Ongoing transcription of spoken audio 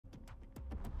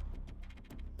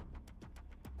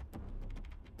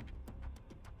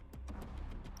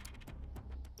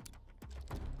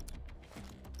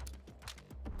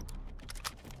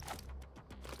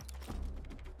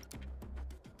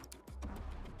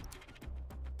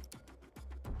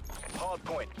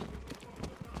hardpoint.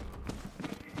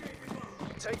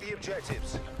 Take the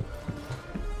objectives.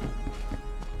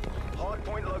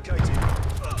 Hardpoint located.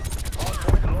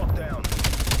 Hardpoint locked down.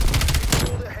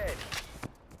 Forward ahead.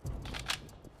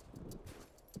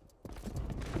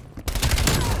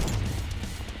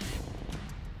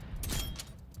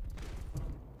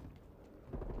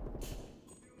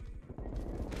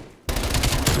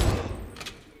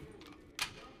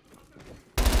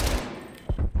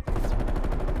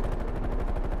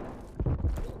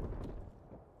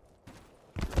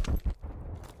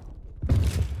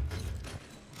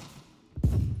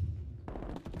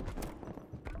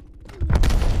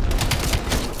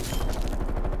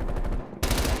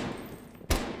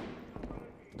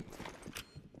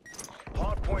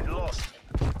 Hardpoint lost.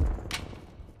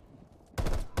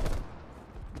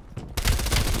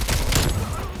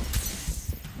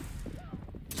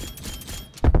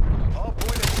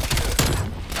 Hardpoint is secure.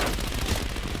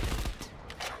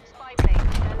 Spy plane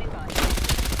standing by.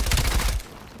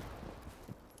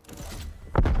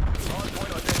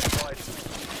 Hardpoint identified.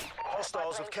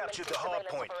 Hostiles have captured the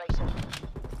hardpoint.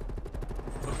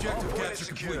 Objective Hardpoint is capture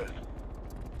secure. complete.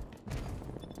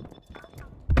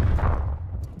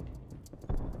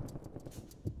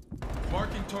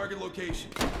 Marking target location.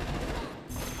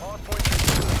 Hardpoint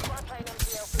secure. Spy plane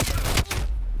MTL position.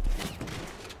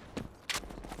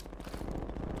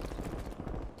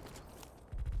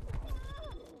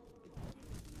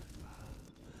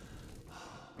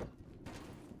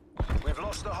 We've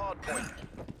lost the hardpoint.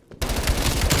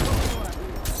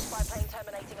 Spy plane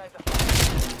terminating overflight.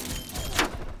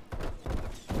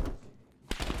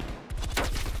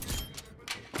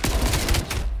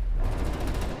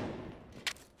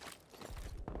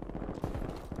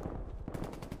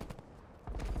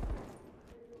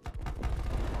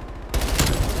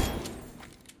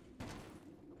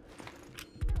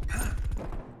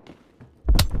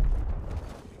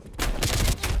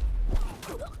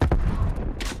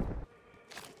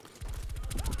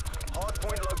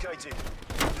 Hardpoint located.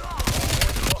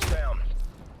 Hardpoint locked down.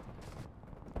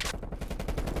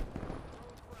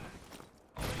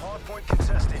 Hardpoint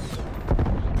contested.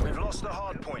 We've lost the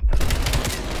hardpoint.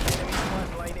 Enemy spy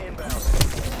plane inbound.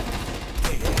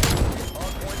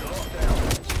 Hardpoint locked down.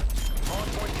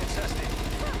 Hardpoint contested.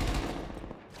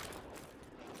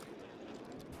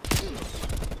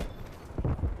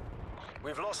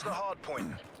 We've lost the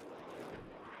hardpoint.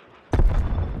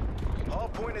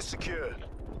 Hardpoint is secure.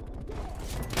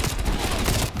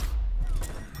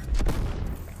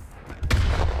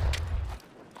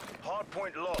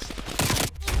 Hardpoint lost.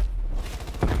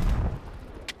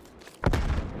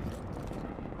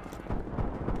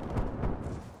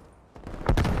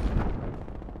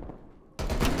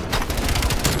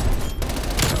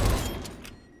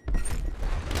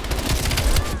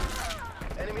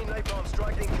 Enemy napalm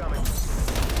strike incoming.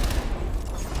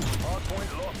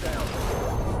 Hardpoint locked down.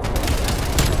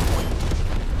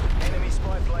 Enemy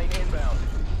spy plane inbound.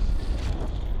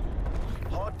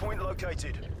 Hardpoint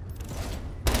located.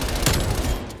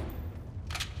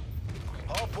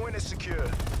 Hardpoint is secure.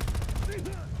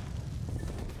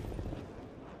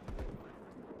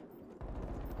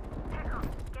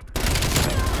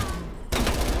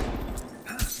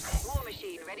 War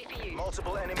machine ready for use.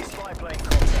 Multiple enemy spy plane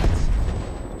contacts.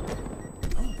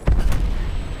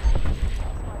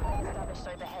 Spy plane established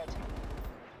overhead.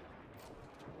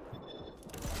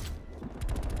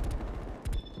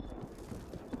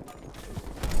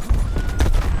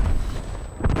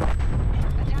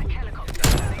 Attack helicopter.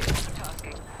 Available for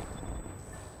tasking.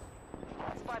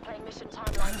 Spy plane mission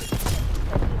timeline 50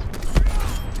 seconds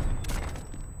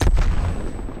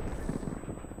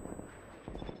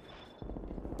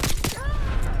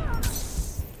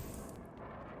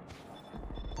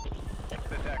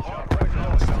stated. Hardpoint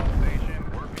lost. Station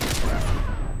working.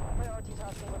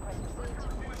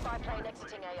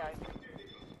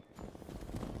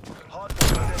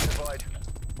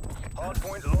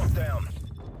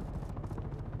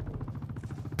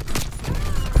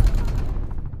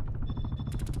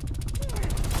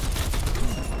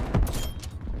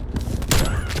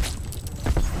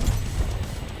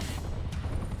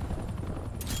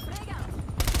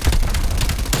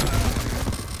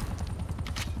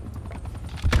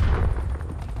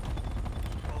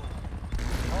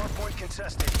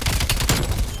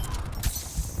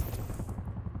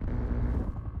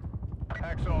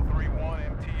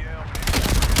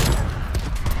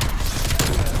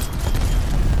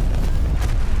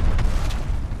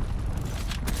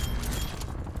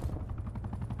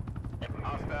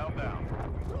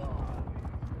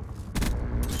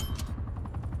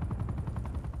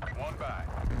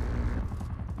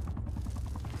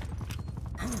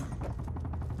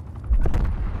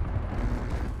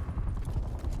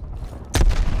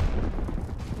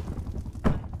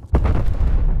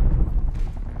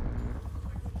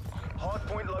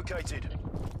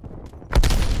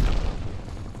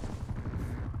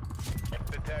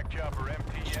 Attack chopper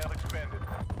MTL expended.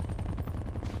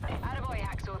 Attaboy,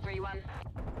 Hacksaw 3-1.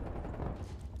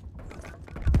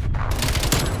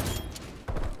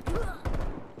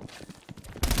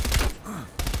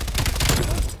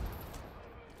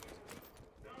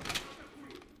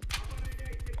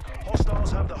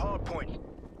 Hostiles have the hard point.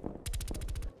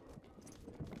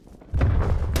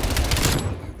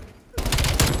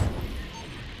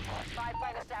 Spy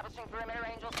plane establishing perimeter,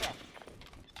 Angel set.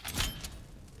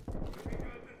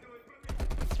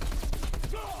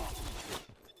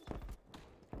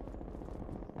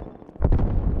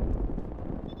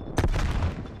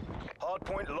 Hard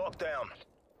point locked down.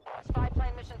 Spy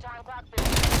plane mission time clock.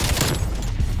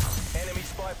 Enemy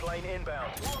spy plane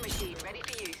inbound. War machine ready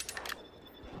for use.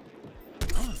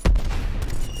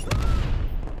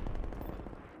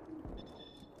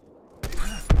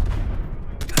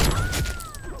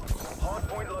 Hard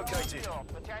point located.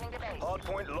 Returning to base. Hard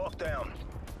point locked down.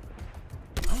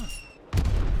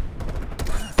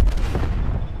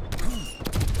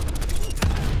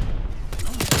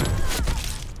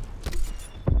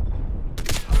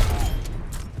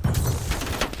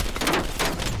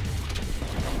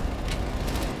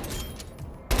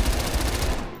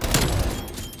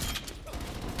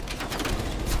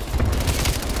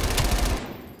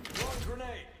 Throwing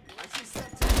grenade. I see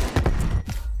sector.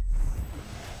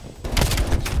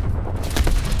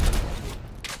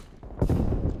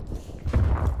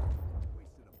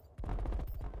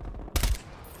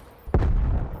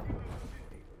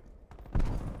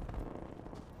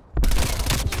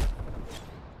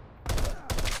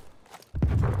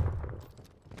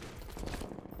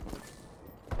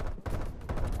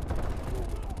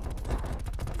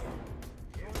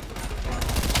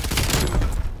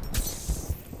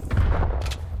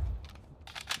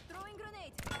 Throwing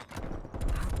grenade.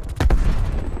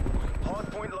 Hard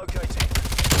point located.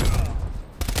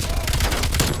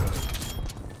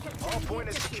 Hard point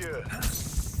is secure.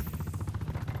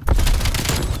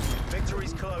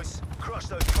 Victory's close. Crush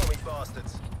those commie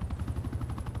bastards.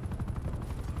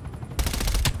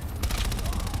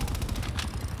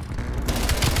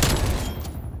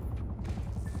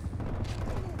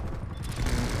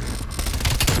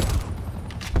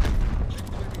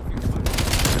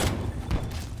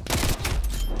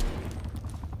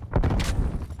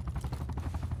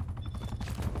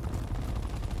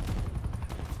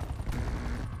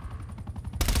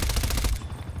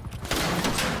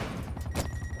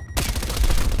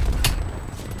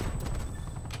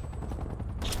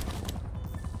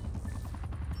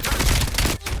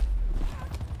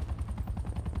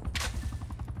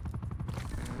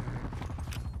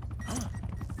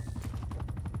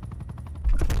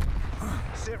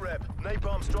 Sit rep.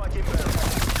 Napalm strike inbound.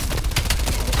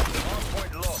 Hard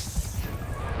point lost.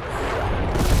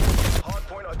 Hard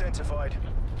point identified.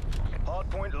 Hard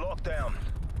point locked down.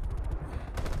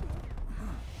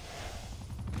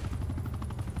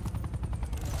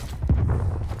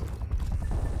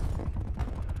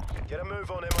 Get a move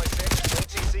on, MI6.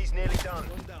 LTC's nearly done.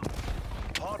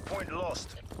 Hard point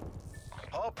lost.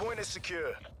 Hard point is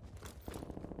secure.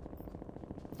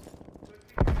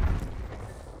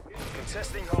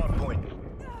 Contesting hard point.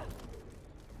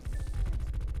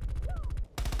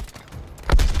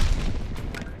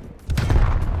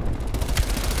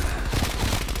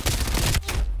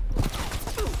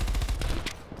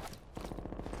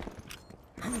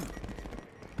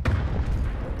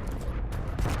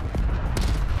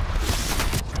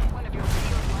 One of your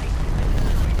field lights.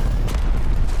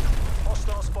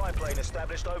 Hostile spy plane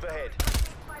established overhead.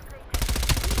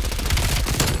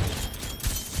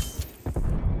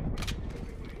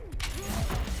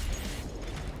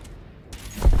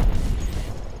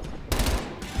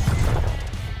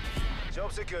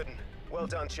 Job's a good one. Well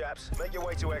done, chaps. Make your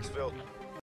way to Exfil.